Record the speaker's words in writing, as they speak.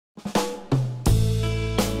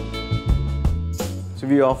So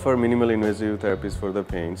we offer minimally invasive therapies for the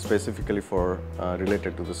pain, specifically for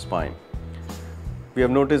related to the spine. We have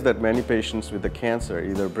noticed that many patients with the cancer,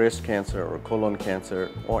 either breast cancer or colon cancer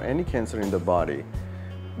or any cancer in the body,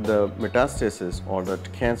 the metastasis or the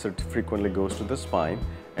cancer frequently goes to the spine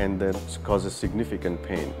and that causes significant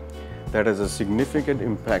pain. That has a significant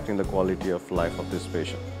impact in the quality of life of this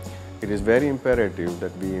patient. It is very imperative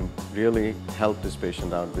that we really help this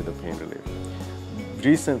patient out with the pain relief.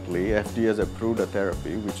 Recently, FDA has approved a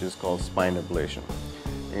therapy which is called spine ablation.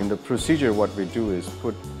 In the procedure, what we do is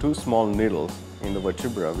put 2 small needles in the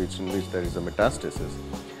vertebra in which there is a metastasis,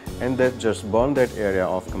 and then just burn that area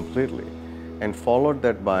off completely, and followed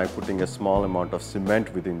that by putting a small amount of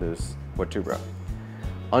cement within this vertebra.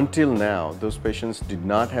 Until now, those patients did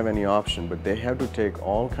not have any option, but they have to take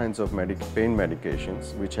all kinds of pain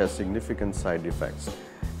medications which has significant side effects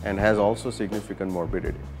and has also significant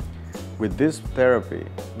morbidity. With this therapy,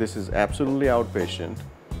 this is absolutely outpatient,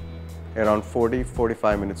 around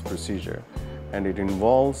 40-45 minutes procedure, and it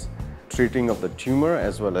involves treating of the tumor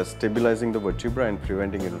as well as stabilizing the vertebra and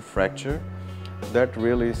preventing it fracture. That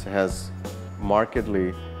really has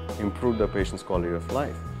markedly improved the patient's quality of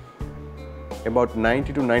life. About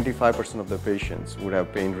 90 to 95% of the patients would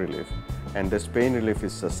have pain relief, and this pain relief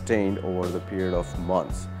is sustained over the period of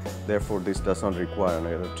months. Therefore, this does not require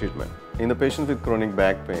another treatment. In the patients with chronic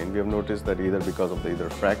back pain, we have noticed that either because of either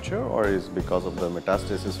fracture or is because of the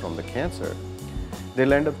metastasis from the cancer,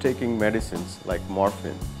 they'll end up taking medicines like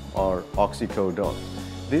morphine or oxycodone.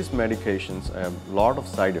 These medications have a lot of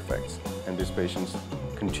side effects, and these patients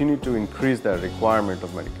continue to increase their requirement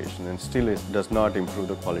of medication, and still it does not improve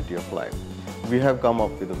the quality of life. We have come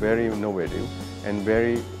up with a very innovative and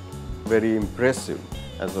very impressive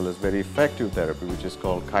as well as very effective therapy which is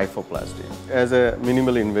called Kyphoplasty. As a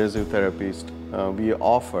minimally invasive therapist, we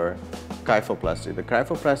offer Kyphoplasty. The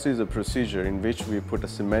Kyphoplasty is a procedure in which we put a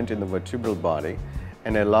cement in the vertebral body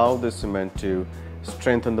and allow the cement to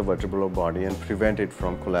strengthen the vertebral body and prevent it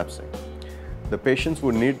from collapsing. The patients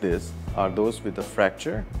who need this are those with a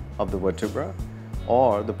fracture of the vertebra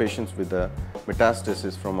or the patients with the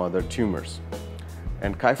metastasis from other tumors.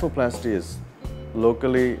 And Kyphoplasty is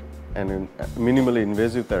locally and minimally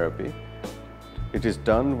invasive therapy. It is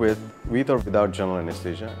done with or without general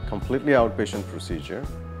anesthesia, completely outpatient procedure,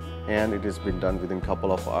 and it has been done within a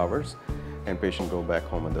couple of hours, and patient go back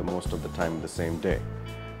home at most of the time the same day.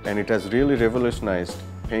 And it has really revolutionized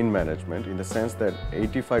pain management in the sense that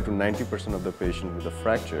 85 to 90% of the patient with a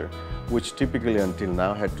fracture, which typically until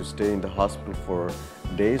now had to stay in the hospital for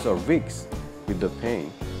days or weeks with the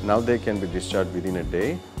pain, now they can be discharged within a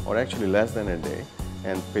day or actually less than a day,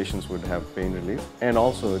 and patients would have pain relief, and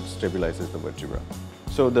also it stabilizes the vertebra.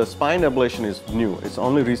 So the spine ablation is new. It's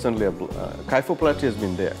only recently, Kyphoplasty has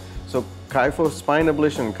been there. So spine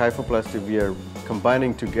ablation and Kyphoplasty we are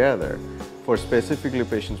combining together for specifically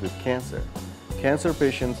patients with cancer. Cancer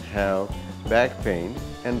patients have back pain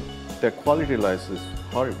and their quality of life is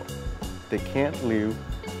horrible. They can't live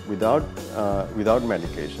without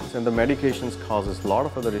medications, and the medications causes a lot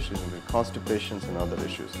of other issues, like constipations and other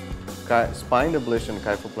issues. Spine ablation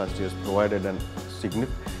Kyphoplasty has provided an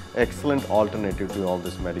excellent alternative to all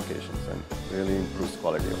these medications and really improves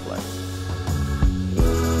quality of life.